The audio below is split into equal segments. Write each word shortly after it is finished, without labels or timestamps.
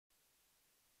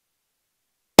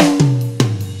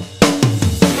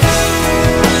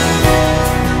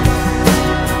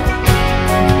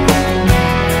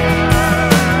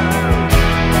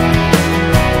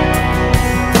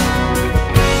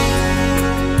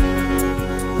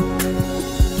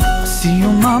see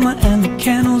your mama and the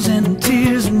candles and the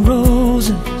tears and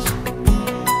roses.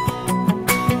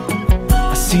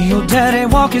 I see your daddy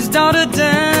walk his daughter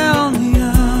down the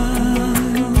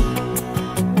aisle.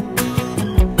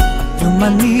 I feel my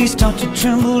knees start to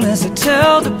tremble as I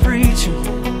tell the preacher,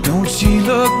 don't she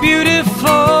look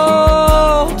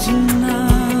beautiful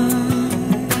tonight?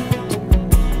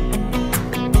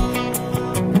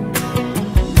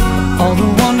 All the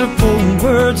wonderful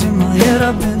words in my head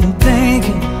I've been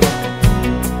thinking,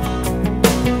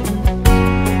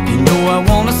 you know I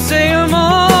wanna say them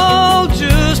all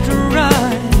just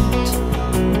right.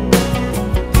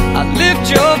 I lift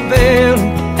your veil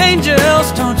and angels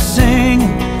start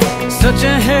singing, such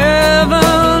a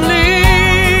heavenly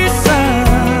sight,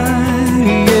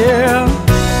 yeah.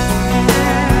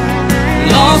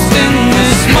 Lost in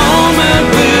this moment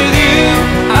with you,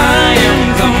 I am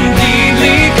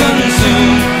completely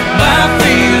consumed by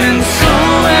feeling so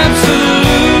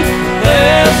absolute,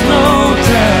 there's no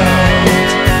doubt.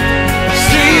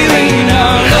 Sealing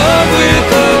our love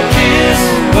with a kiss,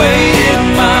 waited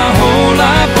my whole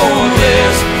life for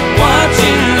this,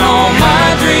 watching all my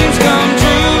dreams come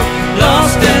true,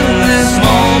 lost in this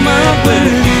moment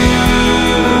with you.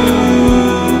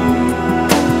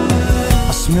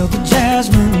 I smell the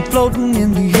jasmine floating in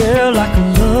the air like a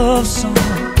love song.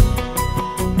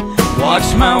 Watch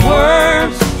my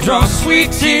words draw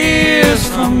sweet tears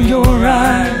from your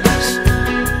eyes.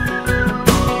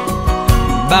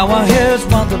 Bow our heads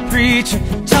while the preacher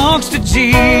talks to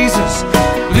Jesus.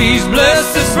 Please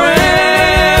bless this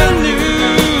brand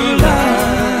new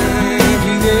life,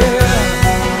 yeah.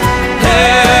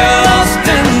 Hey, lost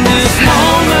in this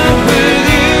moment with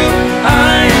you,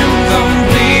 I am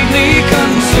completely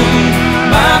consumed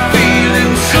by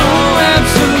feeling so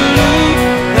absolute,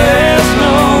 there's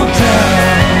no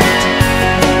doubt.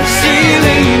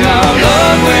 Sealing our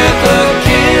love with a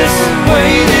kiss,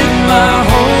 waited my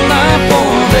whole life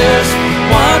for this,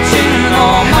 watching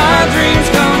all my dreams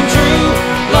come true,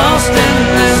 lost in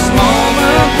this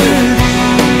moment with you,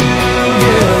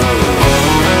 yeah.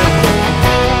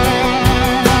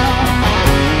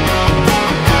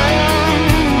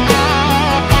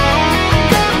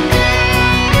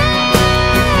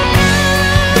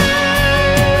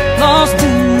 Lost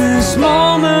in this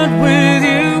moment with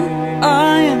you,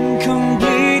 I am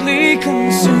completely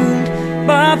consumed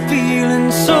by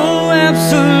feeling so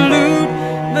absolute,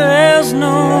 there's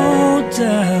no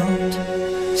doubt.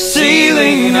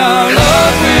 Sealing our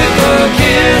love with a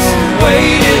kiss,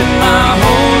 waited my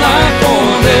whole life for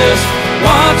this,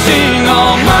 watching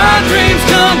all my dreams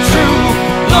come true,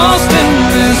 lost in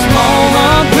this moment.